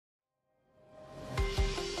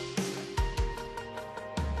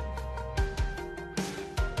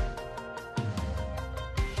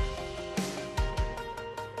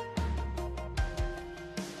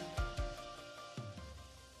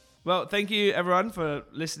Well, thank you everyone for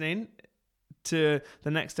listening to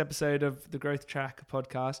the next episode of the Growth Track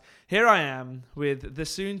podcast. Here I am with the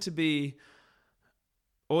soon-to-be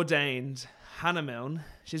ordained Hannah Milne.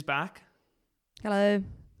 She's back. Hello.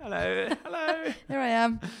 Hello. Hello. Here I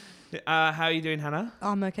am. How are you doing, Hannah?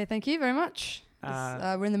 I'm okay, thank you very much.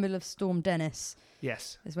 We're in the middle of Storm Dennis.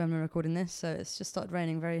 Yes. Is when we're recording this, so it's just started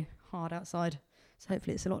raining very hard outside. So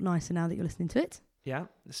hopefully it's a lot nicer now that you're listening to it. Yeah.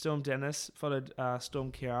 Storm Dennis followed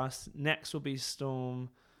Storm Kiara. Next will be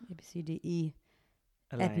Storm A, B, C, D, E.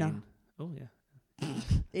 Elaine. Edna. Oh, yeah.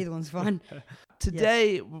 Either one's fine.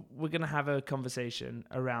 Today, we're going to have a conversation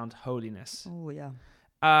around holiness. Oh, yeah.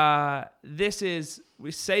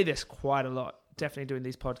 We say this quite a lot, definitely doing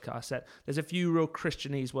these podcasts, that there's a few real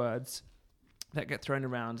Christianese words that get thrown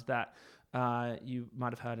around that you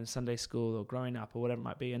might have heard in Sunday school or growing up or whatever it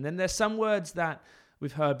might be. And then there's some words that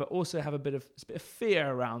we've heard but also have a bit of fear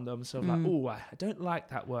around them. So like, oh, I don't like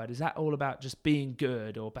that word. Is that all about just being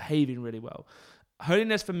good or behaving really well?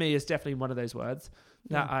 Holiness for me is definitely one of those words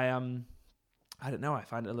that I don't know, I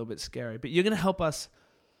find it a little bit scary. But you're going to help us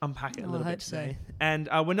unpack it a little bit today. So. And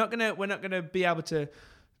we're not gonna be able to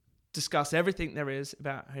discuss everything there is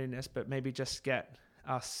about holiness, but maybe just get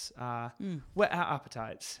us whet our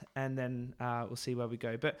appetites, and then we'll see where we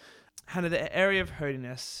go. But Hannah, the area of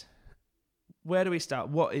holiness, where do we start?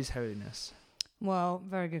 What is holiness? Well,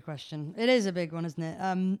 very good question. It is a big one, isn't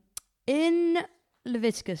it? In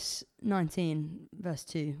Leviticus 19 verse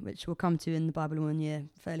 2, which we'll come to in the Bible 1 year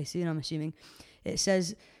fairly soon, I'm assuming, it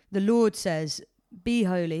says, the Lord says, be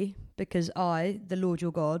holy because I, the Lord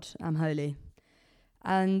your God, am holy.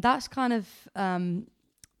 And that's kind of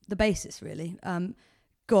the basis, really.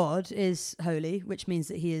 God is holy, which means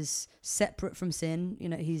that he is separate from sin. You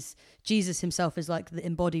know, Jesus himself is like the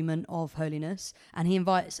embodiment of holiness, and he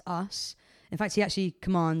invites us. In fact, he actually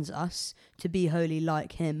commands us to be holy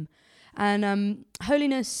like him. And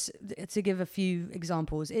holiness, to give a few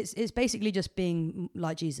examples, it's basically just being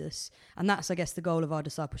like Jesus. And that's, I guess, the goal of our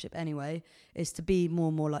discipleship anyway, is to be more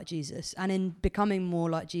and more like Jesus. And in becoming more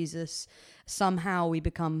like Jesus, somehow we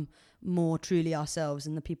become more truly ourselves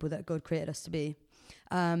and the people that God created us to be.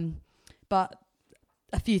 But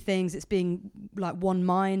a few things, it's being like one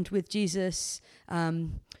mind with Jesus,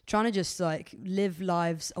 trying to just like live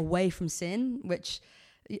lives away from sin, which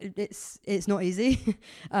it's not easy.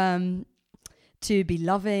 To be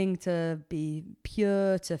loving, to be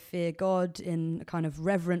pure, to fear God in a kind of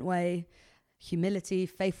reverent way, humility,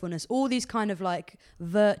 faithfulness, all these kind of like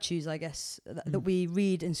virtues, I guess, that we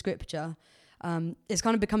read in scripture. It's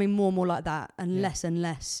kind of becoming more and more like that, and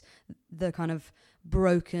less the kind of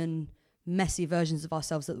broken, messy versions of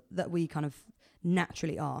ourselves that we kind of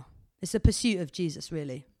naturally are. It's a pursuit of Jesus,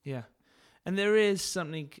 really. Yeah. And there is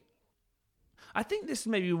something, I think this is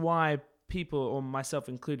maybe why people, or myself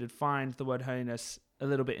included, find the word holiness a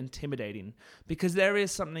little bit intimidating, because there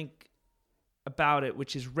is something about it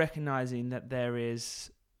which is recognizing that there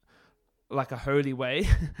is like a holy way,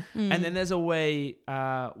 and then there's a way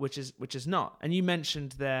which is not. And you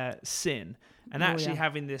mentioned there sin, and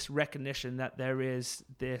having this recognition that there is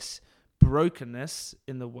this brokenness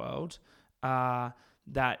in the world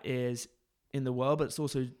that is in the world, but it's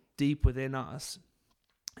also deep within us.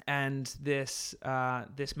 And this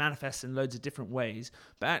manifests in loads of different ways.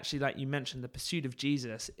 But actually, like you mentioned, the pursuit of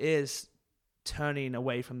Jesus is turning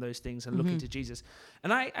away from those things and looking to Jesus.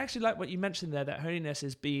 And I actually like what you mentioned there, that holiness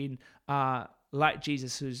is being like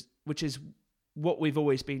Jesus, which is what we've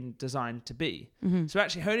always been designed to be. So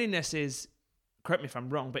actually, holiness is, correct me if I'm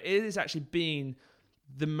wrong, but it is actually being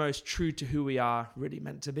the most true to who we are really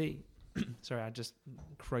meant to be. Sorry, I just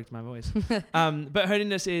croaked my voice. But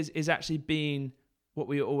holiness is actually being what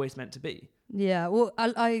we were always meant to be. Yeah, well,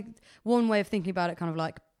 I one way of thinking about it, kind of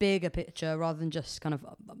like bigger picture rather than just kind of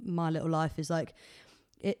my little life, is like,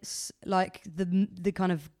 it's like the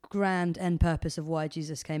kind of grand end purpose of why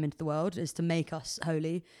Jesus came into the world is to make us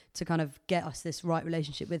holy, to kind of get us this right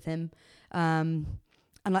relationship with him. And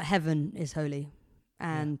like heaven is holy,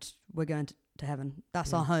 and we're going to heaven.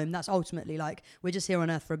 That's our home. That's ultimately, like, we're just here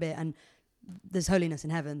on earth for a bit, and there's holiness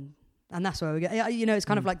in heaven. And that's where we go. You know, it's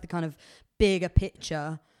kind of like the kind of bigger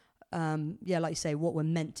picture. Like you say, what we're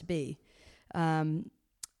meant to be.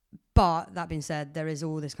 But that being said, there is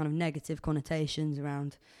all this kind of negative connotations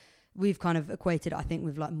around. We've kind of equated, I think,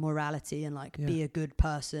 with like morality and like be a good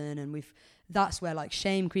person, and that's where like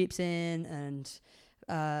shame creeps in. And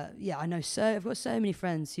I know I've got so many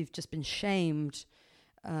friends who've just been shamed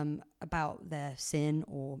about their sin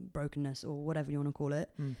or brokenness or whatever you want to call it.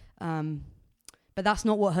 But that's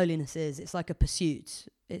not what holiness is. It's like a pursuit.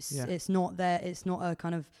 It's not there. It's not a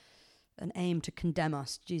kind of an aim to condemn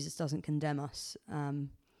us. Jesus doesn't condemn us.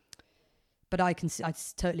 but I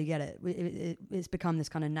totally get it. It's become this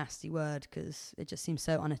kind of nasty word because it just seems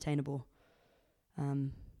so unattainable.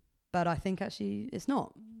 But I think actually it's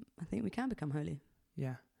not. I think we can become holy.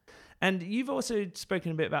 Yeah. And you've also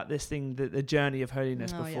spoken a bit about this thing, the journey of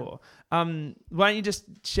holiness before. Yeah. Why don't you just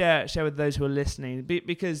share with those who are listening?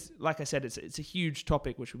 Because, like I said, it's a huge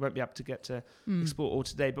topic which we won't be able to get to explore all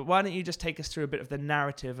today. But why don't you just take us through a bit of the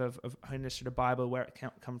narrative of holiness through the Bible, where it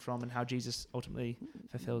come from, and how Jesus ultimately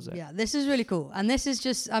fulfills it? Yeah, this is really cool. And this is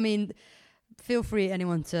just, I mean, feel free,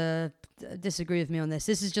 anyone, to disagree with me on this.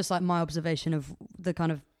 This is just like my observation of the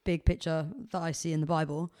kind of big picture that I see in the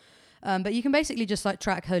Bible. But you can basically just like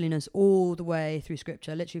track holiness all the way through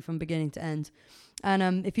scripture, literally from beginning to end.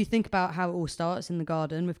 And if you think about how it all starts in the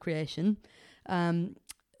garden with creation,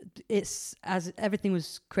 it's as everything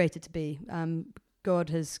was created to be. God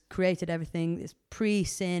has created everything. It's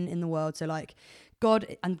pre-sin in the world. So like God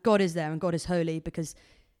is there, and God is holy because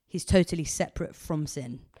he's totally separate from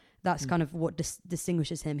sin. That's kind of what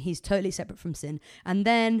distinguishes him. He's totally separate from sin. And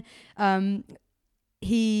then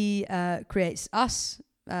he creates us,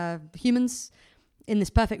 humans, in this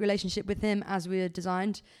perfect relationship with him as we are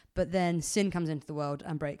designed, but then sin comes into the world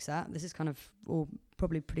and breaks that. This is kind of all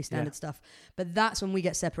probably pretty standard stuff, but that's when we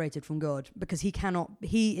get separated from God, because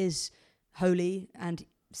he is holy and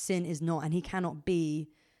sin is not, and he cannot be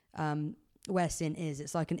where sin is.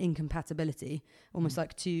 It's like an incompatibility, almost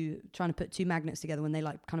like trying to put two magnets together when they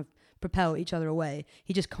like kind of propel each other away.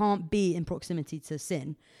 He just can't be in proximity to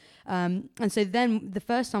sin. And so then the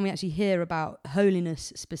first time we actually hear about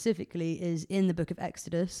holiness specifically is in the book of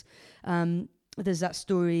Exodus. There's that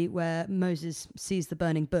story where Moses sees the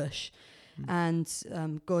burning bush, and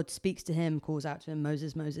God speaks to him, calls out to him,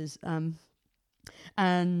 Moses, Moses.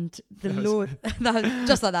 And the Lord,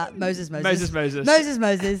 just like that, Moses.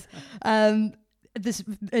 This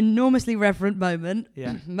enormously reverent moment.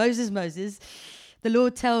 Yeah. Moses. The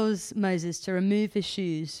Lord tells Moses to remove his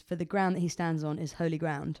shoes, for the ground that he stands on is holy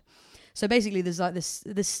ground. So basically there's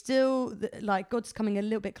still like God's coming a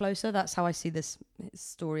little bit closer. That's how I see this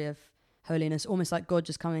story of holiness, almost like God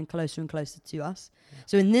just coming closer and closer to us. Yeah.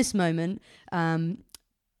 So in this moment,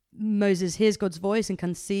 Moses hears God's voice and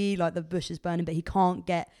can see like the bush is burning, but he can't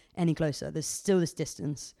get any closer. There's still this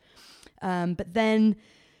distance. But then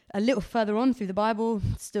a little further on through the Bible,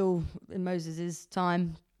 still in Moses'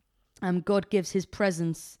 time, God gives his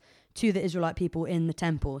presence to the Israelite people in the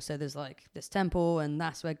temple. So there's like this temple, and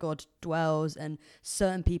that's where God dwells, and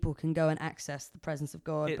certain people can go and access the presence of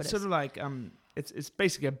God. It's sort of like it's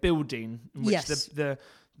basically a building in which the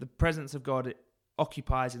presence of God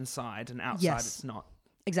occupies inside, and outside it's not.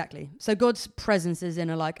 Exactly. So God's presence is in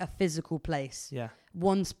a physical place. Yeah.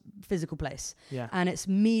 One physical place. Yeah. And it's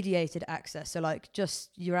mediated access. So like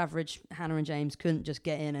just your average Hannah and James couldn't just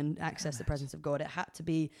get in and access the presence of God. It had to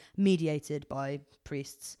be mediated by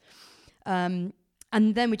priests. And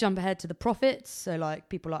then we jump ahead to the prophets. So like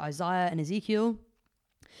people like Isaiah and Ezekiel.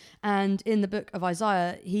 And in the book of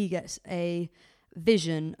Isaiah, he gets a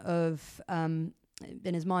vision of, in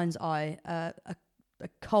his mind's eye, a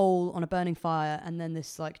coal on a burning fire, and then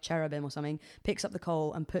this like cherubim or something picks up the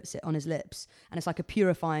coal and puts it on his lips, and it's like a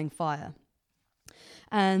purifying fire.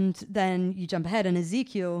 And then you jump ahead, and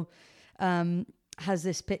Ezekiel has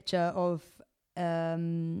this picture of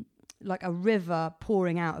like a river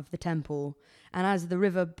pouring out of the temple, and as the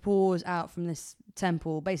river pours out from this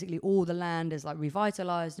temple, basically all the land is like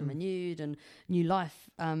revitalized and renewed, and new life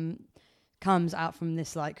comes out from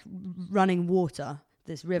this like running water,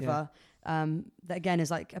 this river. That again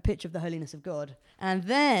is like a picture of the holiness of God. And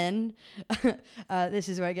then this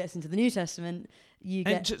is where it gets into the New Testament. You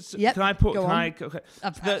get those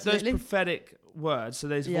prophetic words, so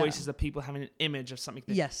those voices of people having an image of something.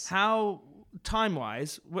 Yes. How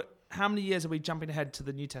time-wise, how many years are we jumping ahead to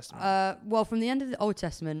the New Testament? Well, from the end of the Old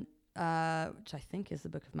Testament, which I think is the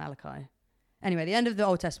book of Malachi. Anyway, the end of the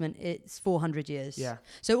Old Testament, it's 400 years. Yeah.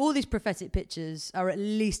 So all these prophetic pictures are at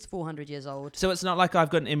least 400 years old. So it's not like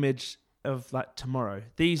I've got an image of like tomorrow.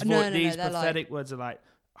 These prophetic words are like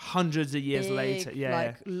hundreds of years later.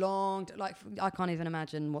 Yeah. Long, I can't even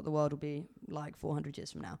imagine what the world will be like 400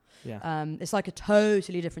 years from now. Yeah. It's like a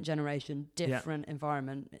totally different generation, different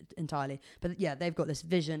environment entirely. But yeah, they've got this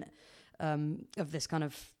vision of this kind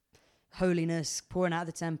of holiness pouring out of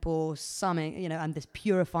the temple, summing, and this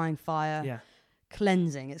purifying fire,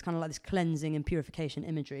 cleansing. It's kind of like this cleansing and purification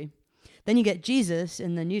imagery. Then you get Jesus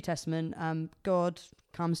in the New Testament. God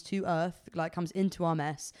comes to earth, like comes into our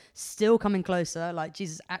mess, still coming closer. Like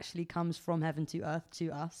Jesus actually comes from heaven to earth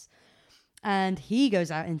to us. And he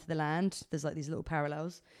goes out into the land. There's like these little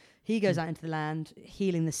parallels. He goes out into the land,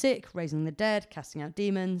 healing the sick, raising the dead, casting out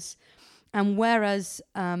demons. And whereas,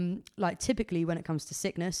 like typically when it comes to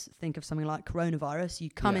sickness, think of something like coronavirus, you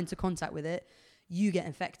come into contact with it, you get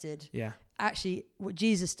infected. Yeah. Actually, what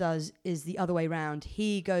Jesus does is the other way around.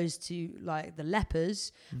 He goes to like the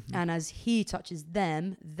lepers, and as he touches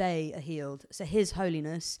them, they are healed. So his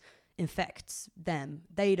holiness infects them.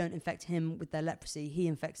 They don't infect him with their leprosy. He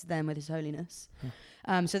infects them with his holiness.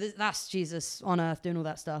 So that's Jesus on earth doing all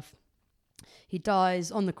that stuff. He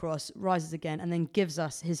dies on the cross, rises again, and then gives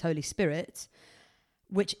us his Holy Spirit,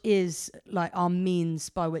 which is like our means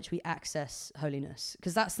by which we access holiness.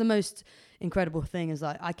 Because that's the most incredible thing, is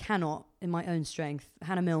like I cannot, in my own strength,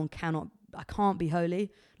 Hannah Milne I can't be holy.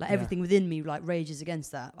 Like everything within me like rages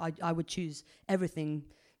against that. I would choose everything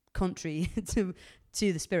contrary to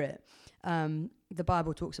the Spirit. The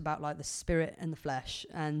Bible talks about like the Spirit and the flesh,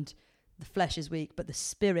 and the flesh is weak, but the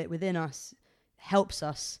Spirit within us helps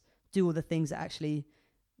us do all the things that actually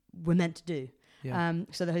we're meant to do.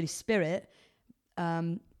 So the Holy Spirit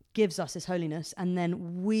gives us his holiness, and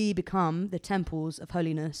then we become the temples of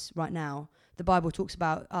holiness right now. The Bible talks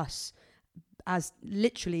about us as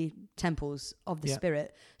literally temples of the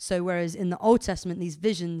Spirit. So whereas in the Old Testament, these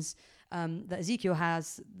visions that Ezekiel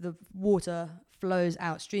has, the water flows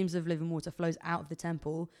out, streams of living water flows out of the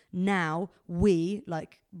temple. Now we,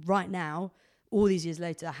 like right now, all these years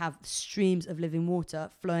later, have streams of living water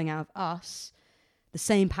flowing out of us, the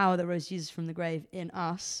same power that rose Jesus from the grave in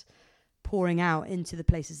us, pouring out into the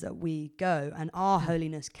places that we go. And our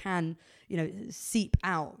holiness can, seep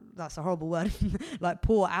out. That's a horrible word. Like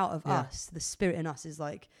pour out of us. The Spirit in us is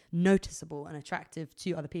like noticeable and attractive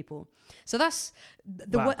to other people. So that's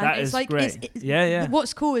that is like great.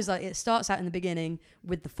 What's cool is like it starts out in the beginning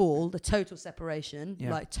with the fall, the total separation,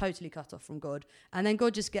 like totally cut off from God, and then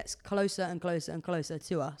God just gets closer and closer and closer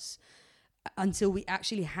to us until we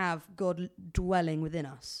actually have God dwelling within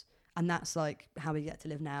us. And that's like how we get to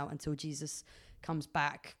live now until Jesus comes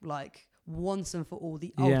back, like once and for all,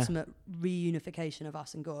 the ultimate reunification of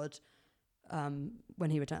us and God when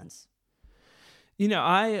he returns.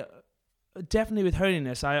 I definitely with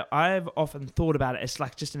holiness, I've often thought about it. It's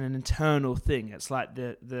like just an internal thing. It's like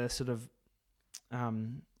the sort of,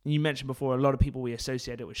 you mentioned before, a lot of people we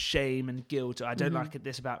associate it with shame and guilt. I don't like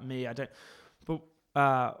this about me. But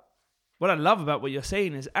what I love about what you're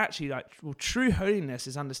saying is actually like, well, true holiness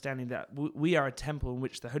is understanding that we are a temple in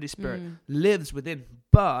which the Holy Spirit lives within,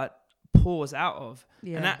 but pours out of.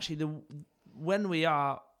 And actually when we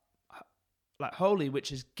are like holy,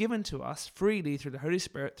 which is given to us freely through the Holy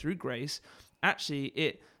Spirit, through grace, actually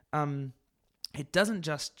it doesn't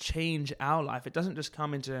just change our life. It doesn't just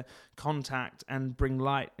come into contact and bring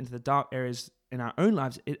light into the dark areas in our own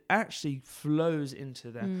lives. It actually flows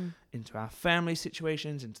into into our family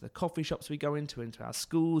situations, into the coffee shops we go into our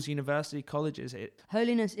schools, university, colleges.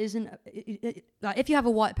 Holiness isn't like if you have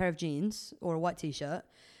a white pair of jeans or a white t-shirt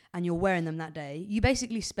and you're wearing them that day, you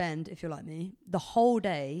basically spend, if you're like me, the whole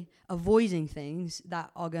day avoiding things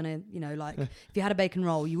that are gonna, like if you had a bacon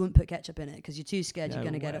roll, you wouldn't put ketchup in it because you're too scared you're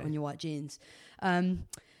gonna get it on your white jeans.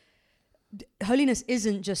 Holiness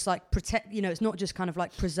isn't just like protect, it's not just kind of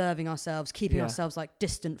like preserving ourselves, keeping ourselves like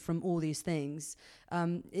distant from all these things.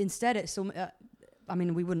 Instead, it's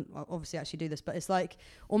we wouldn't obviously actually do this, but it's like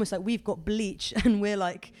almost like we've got bleach and we're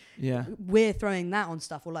like we're throwing that on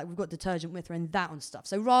stuff, or like we've got detergent, we're throwing that on stuff.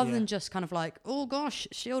 So rather than just kind of like, oh gosh,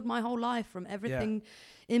 shield my whole life from everything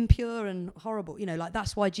impure and horrible, like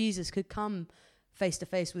that's why Jesus could come face to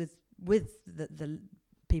face with the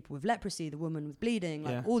people with leprosy, the woman with bleeding,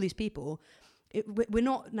 like all these people. We're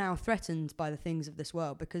not now threatened by the things of this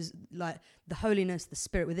world, because like the holiness, the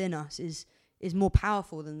Spirit within us is more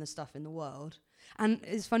powerful than the stuff in the world. And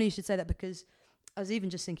it's funny you should say that, because I was even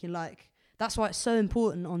just thinking like that's why it's so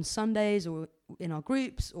important on Sundays or in our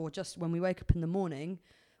groups or just when we wake up in the morning,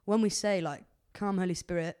 when we say like, come Holy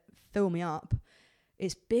Spirit, fill me up.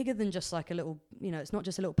 It's bigger than just like a little, it's not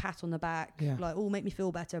just a little pat on the back, like, oh, make me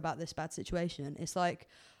feel better about this bad situation. It's like,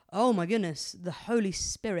 oh my goodness, the Holy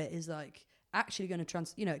Spirit is like actually going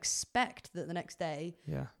to expect that the next day,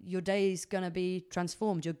 your day's going to be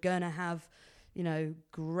transformed. You're going to have,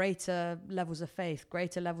 greater levels of faith,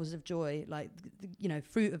 greater levels of joy, like,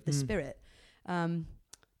 fruit of the Spirit.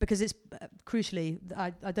 Because it's crucially,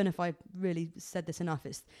 I don't know if I really said this enough.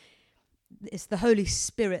 It's the Holy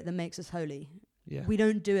Spirit that makes us holy. Yeah. We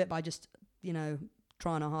don't do it by just,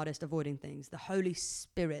 trying our hardest, avoiding things. The Holy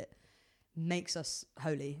Spirit makes us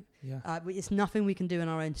holy. It's nothing we can do in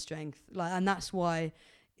our own strength. And that's why,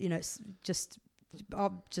 it's just, I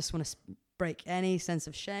just want to break any sense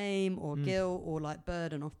of shame or guilt or like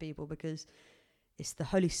burden off people, because it's the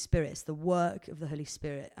Holy Spirit. It's the work of the Holy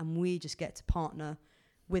Spirit. And we just get to partner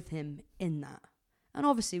with him in that. And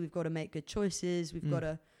obviously we've got to make good choices. We've got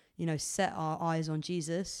to, set our eyes on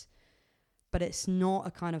Jesus. But it's not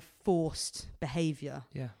a kind of forced behavior.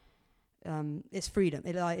 Yeah. It's freedom.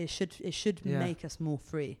 It should make us more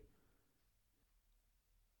free.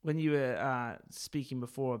 When you were speaking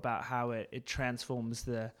before about how it transforms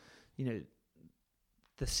the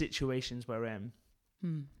situations we're in.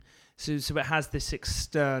 So it has this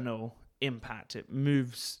external impact. It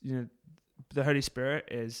moves, the Holy Spirit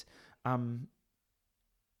is,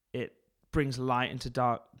 it brings light into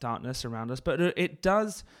darkness around us, but it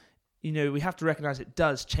does, we have to recognize it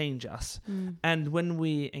does change us. And when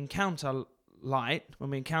we encounter light, when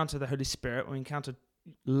we encounter the Holy Spirit, when we encounter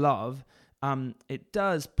love, it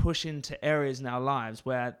does push into areas in our lives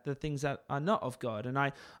where the things that are not of God. And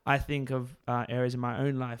I think of areas in my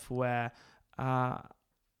own life where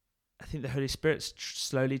I think the Holy Spirit's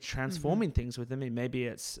slowly transforming things within me. Maybe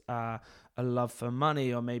it's a love for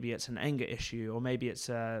money, or maybe it's an anger issue, or maybe it's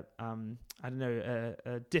a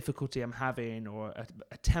difficulty I'm having, or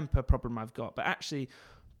a temper problem I've got. But actually,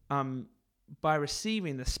 by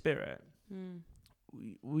receiving the Spirit,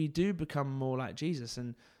 we do become more like Jesus.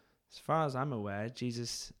 And as far as I'm aware,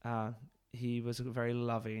 Jesus, he was a very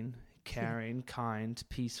loving, caring, kind,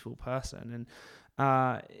 peaceful person. And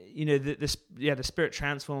the Spirit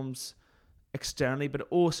transforms externally, but it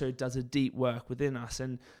also does a deep work within us.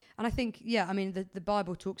 And I think, the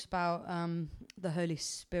Bible talks about the Holy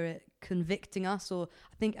Spirit convicting us, or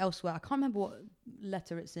I think elsewhere, I can't remember what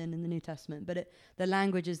letter it's in the New Testament, but the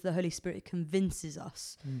language is the Holy Spirit convinces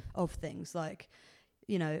us of things. Like,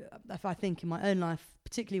 if I think in my own life,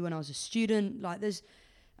 particularly when I was a student, like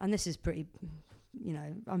and this is pretty,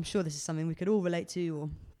 I'm sure this is something we could all relate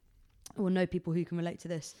to, or know people who can relate to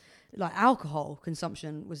this. Like alcohol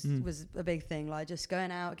consumption was a big thing, like just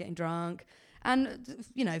going out, getting drunk. And,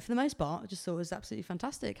 for the most part, I just thought it was absolutely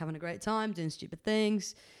fantastic, having a great time, doing stupid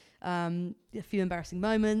things, a few embarrassing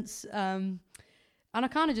moments. And I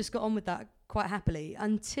kind of just got on with that quite happily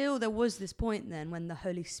until there was this point then when the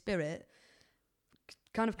Holy Spirit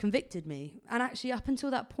kind of convicted me. And actually up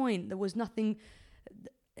until that point, there was nothing,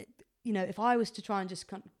 if I was to try and just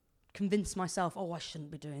convince myself, I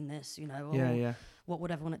shouldn't be doing this, what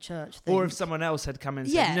would everyone at church think? Or if someone else had come in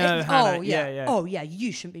and said, no, Hannah,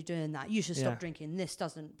 you shouldn't be doing that. You should stop drinking. This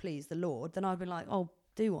doesn't please the Lord. Then I'd be like,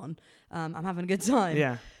 do one. I'm having a good time.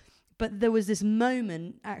 Yeah. But there was this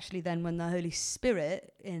moment actually then when the Holy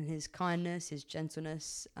Spirit, in his kindness, his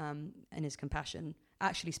gentleness, and his compassion,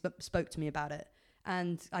 actually spoke to me about it.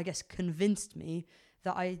 And I guess convinced me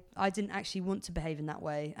that I didn't actually want to behave in that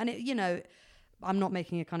way. And I'm not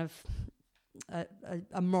making a kind of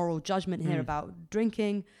a moral judgment here about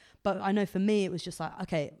drinking, but I know for me it was just like,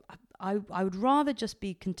 okay, I would rather just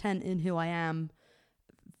be content in who I am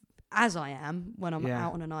as I am when I'm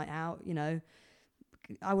out on a night out.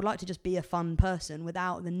 I would like to just be a fun person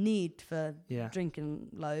without the need for drinking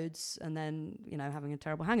loads and then having a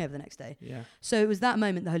terrible hangover the next day. So it was that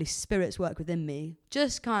moment the Holy Spirit's work within me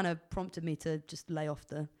just kind of prompted me to just lay off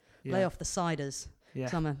the ciders. Yeah.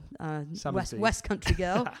 So I'm a West Country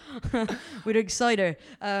girl. We drink cider.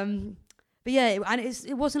 But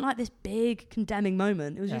it wasn't like this big condemning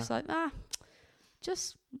moment. It was just like,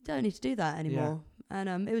 just don't need to do that anymore.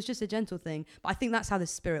 And it was just a gentle thing. But I think that's how the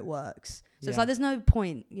Spirit works. So it's like there's no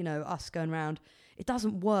point, us going around. It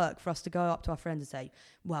doesn't work for us to go up to our friends and say,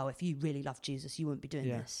 well, if you really love Jesus, you wouldn't be doing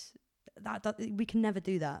this. That we can never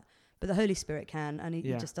do that. But the Holy Spirit can, and he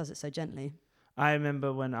just does it so gently. I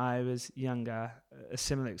remember when I was younger, a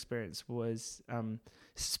similar experience was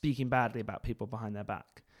speaking badly about people behind their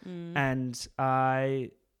back. And I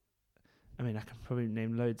can probably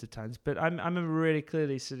name loads of times, but I remember really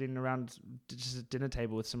clearly sitting around just a dinner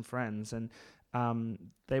table with some friends, and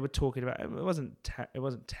they were talking about, it wasn't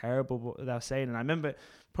terrible what they were saying, and I remember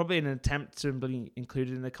probably in an attempt to be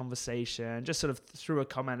included in the conversation, just sort of threw a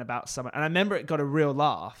comment about someone, and I remember it got a real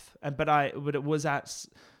laugh, but it was at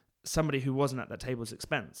somebody who wasn't at that table's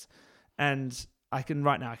expense. And I can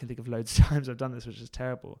think of loads of times I've done this, which is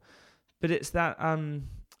terrible. But it's that,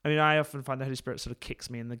 I often find the Holy Spirit sort of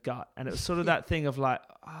kicks me in the gut. And it was sort of that thing of like,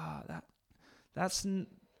 that's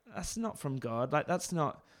not from God. Like, that's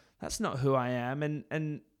not who I am.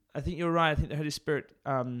 And I think you're right. I think the Holy Spirit,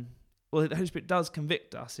 the Holy Spirit does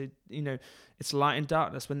convict us. It's light and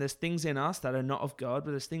darkness. When there's things in us that are not of God,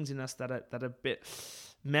 but there's things in us that are a bit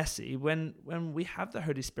messy, when we have the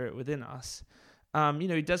Holy Spirit within us,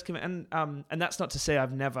 he does come, and that's not to say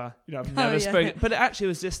I've never spoken, but it actually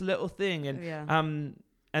was this little thing,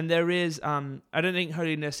 and there is, I don't think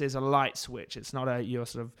holiness is a light switch. It's not you're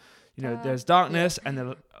sort of, there's darkness and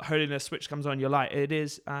the holiness switch comes on, your light. It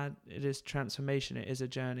is transformation. It is a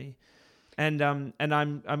journey, And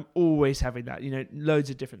I'm always having that, loads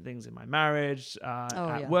of different things in my marriage,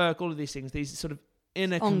 at work, all of these things, these sort of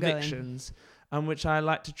inner convictions, which I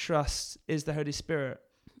like to trust is the Holy Spirit.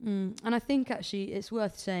 And I think actually it's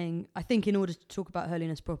worth saying, I think in order to talk about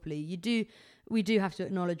holiness properly, we do have to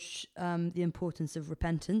acknowledge the importance of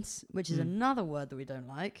repentance, which is another word that we don't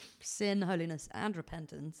like. Sin, holiness, and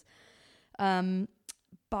repentance.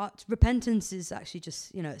 But repentance is actually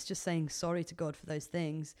just, it's just saying sorry to God for those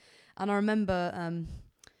things. And I remember I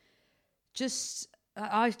just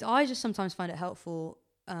sometimes find it helpful.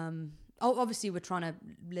 Obviously, we're trying to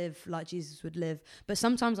live like Jesus would live, but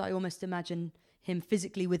sometimes I almost imagine him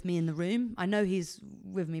physically with me in the room. I know he's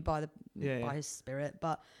with me by his Spirit,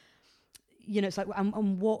 but it's like,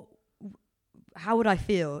 how would I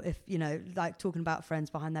feel if, like talking about friends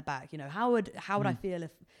behind their back, how would I feel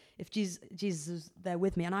if Jesus was there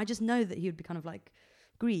with me? And I just know that he would be kind of like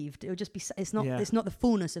grieved. It would just be, it's not the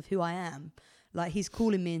fullness of who I am. Like he's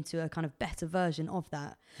calling me into a kind of better version of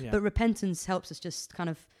that. Yeah. But repentance helps us just kind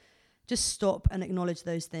of just stop and acknowledge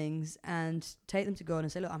those things and take them to God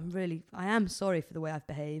and say, look, I am sorry for the way I've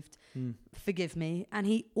behaved. Forgive me. And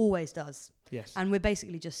he always does. Yes. And we're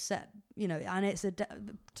basically just set, and it's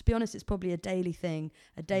to be honest, it's probably a daily thing,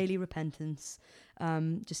 a daily repentance,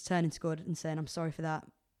 just turning to God and saying, I'm sorry for that.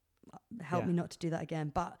 Help me not to do that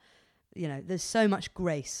again. But, there's so much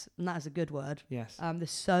grace, and that is a good word. Yes.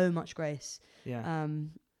 There's so much grace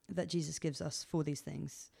that Jesus gives us for these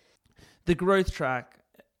things. The growth track,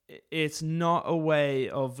 it's not a way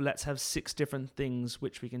of let's have 6 different things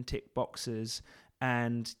which we can tick boxes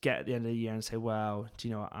and get at the end of the year and say, well, do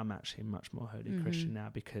you know what? I'm actually a much more holy Christian now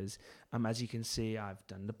because, as you can see, I've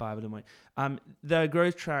done the Bible in my... The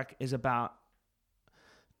growth track is about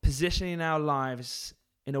positioning our lives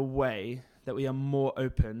in a way that we are more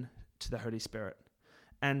open to the Holy Spirit.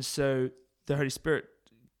 And so the Holy Spirit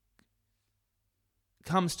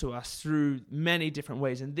comes to us through many different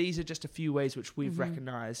ways, and these are just a few ways which we've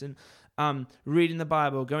recognized. And reading the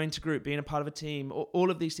Bible, going to group, being a part of a team, all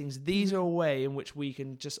of these things, these are a way in which we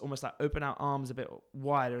can just almost like open our arms a bit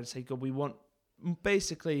wider and say, God, we want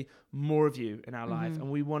basically more of you in our life, and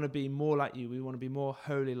we want to be more like you, we want to be more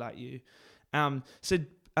holy like you. So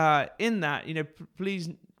in that, please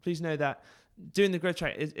know that doing the growth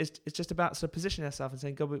track it's just about sort of positioning ourselves and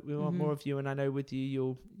saying, God, we want more of you, and I know with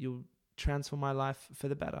you you'll transform my life for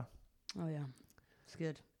the better. Oh yeah, it's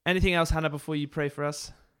good. Anything else, Hannah, before you pray for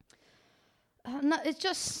us? No, it's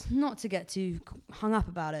just not to get too hung up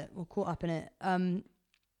about it or caught up in it.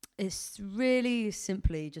 It's really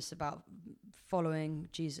simply just about following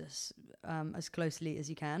Jesus as closely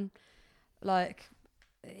as you can. Like,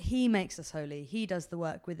 he makes us holy. He does the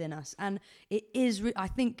work within us. And it is, I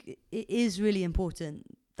think it is really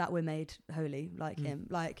important that we're made holy like him.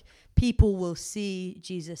 Like, people will see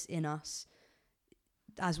Jesus in us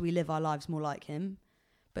as we live our lives more like him.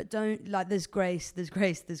 But there's grace.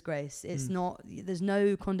 It's not, there's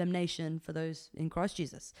no condemnation for those in Christ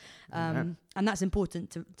Jesus. And that's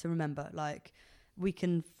important to remember. Like, we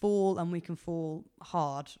can fall, and we can fall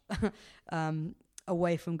hard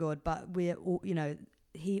away from God, but we're all,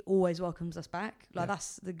 he always welcomes us back. Like,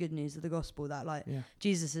 that's the good news of the gospel, that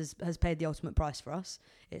Jesus has paid the ultimate price for us.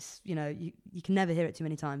 It's, you can never hear it too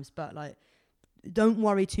many times, but like, don't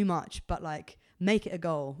worry too much, but like, make it a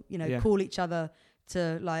goal, call each other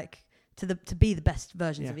to be the best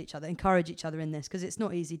versions of each other, encourage each other in this, because it's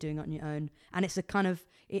not easy doing it on your own, and it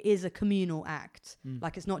is a communal act.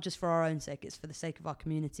 Like, it's not just for our own sake, it's for the sake of our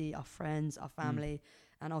community, our friends, our family,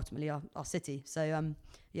 and ultimately our city. So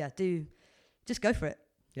just go for it.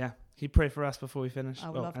 Yeah. Can you pray for us before we finish?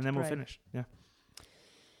 And then we'll finish. Yeah.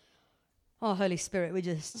 Oh, Holy Spirit, we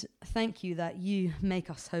just thank you that you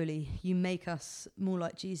make us holy. You make us more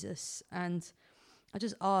like Jesus. And I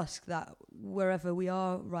just ask that wherever we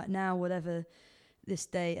are right now, whatever this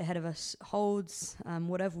day ahead of us holds,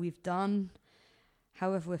 whatever we've done,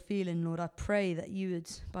 however we're feeling, Lord, I pray that you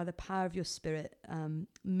would, by the power of your Spirit,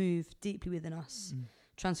 move deeply within us,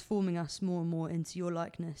 transforming us more and more into your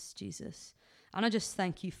likeness, Jesus. And I just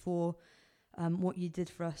thank you for what you did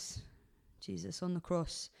for us, Jesus, on the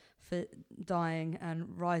cross, for dying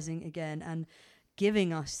and rising again and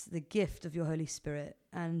giving us the gift of your Holy Spirit.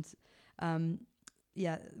 And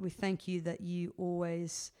we thank you that you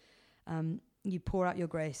always you pour out your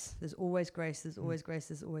grace. There's always grace. There's always grace.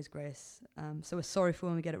 There's always grace. So we're sorry for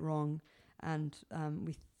when we get it wrong, and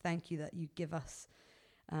we thank you that you give us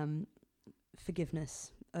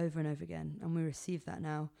forgiveness over and over again, and we receive that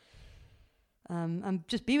now. And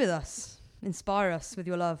just be with us, inspire us with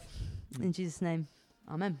your love. In Jesus' name,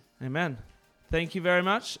 amen. Amen. Thank you very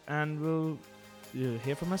much, and you'll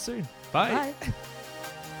hear from us soon. Bye. Bye.